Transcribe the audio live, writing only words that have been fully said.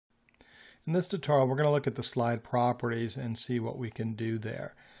In this tutorial, we're going to look at the slide properties and see what we can do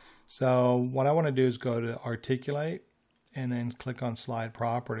there. So what I want to do is go to Articulate and then click on Slide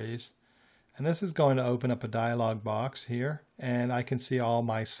Properties. And this is going to open up a dialog box here, and I can see all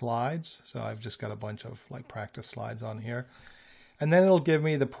my slides. So I've just got a bunch of like practice slides on here. And then it'll give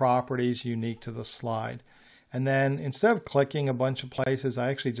me the properties unique to the slide. And then instead of clicking a bunch of places,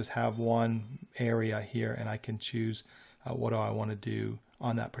 I actually just have one area here, and I can choose what do I want to do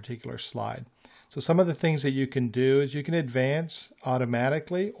on that particular slide. So some of the things that you can do is you can advance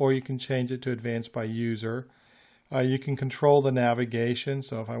automatically, or you can change it to advance by user. You can control the navigation,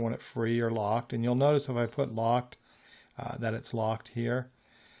 so if I want it free or locked, and you'll notice if I put locked that it's locked here.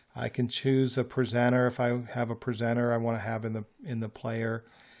 I can choose a presenter if I have a presenter I want to have in the player.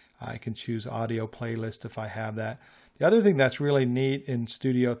 I can choose audio playlist if I have that. The other thing that's really neat in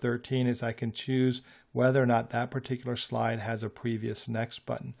Studio 13 is I can choose whether or not that particular slide has a previous next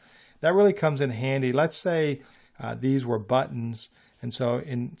button. That really comes in handy. Let's say these were buttons, and so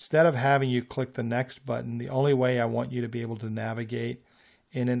instead of having you click the next button, the only way I want you to be able to navigate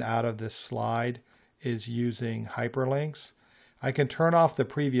in and out of this slide is using hyperlinks. I can turn off the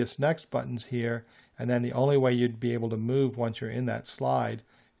previous next buttons here, and then the only way you'd be able to move once you're in that slide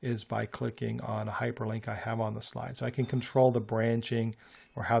is by clicking on a hyperlink I have on the slide. So I can control the branching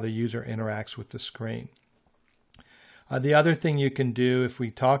or how the user interacts with the screen. The other thing you can do if we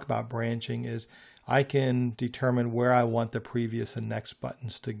talk about branching is I can determine where I want the previous and next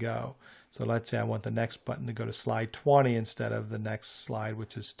buttons to go. So let's say I want the next button to go to slide 20 instead of the next slide,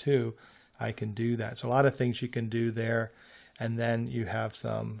 which is 2. I can do that. So a lot of things you can do there, and then you have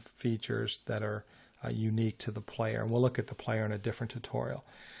some features that are unique to the player. And we'll look at the player in a different tutorial.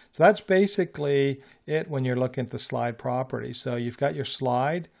 So that's basically it when you're looking at the slide properties. So you've got your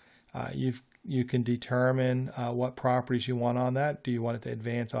slide. You can determine what properties you want on that. Do you want it to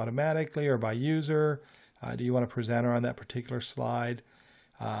advance automatically or by user? Do you want a presenter on that particular slide?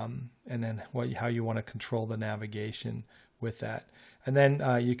 And then how you want to control the navigation with that. And then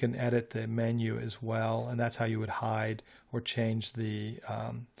you can edit the menu as well, and that's how you would hide or change the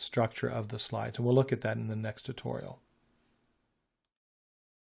structure of the slides. And we'll look at that in the next tutorial.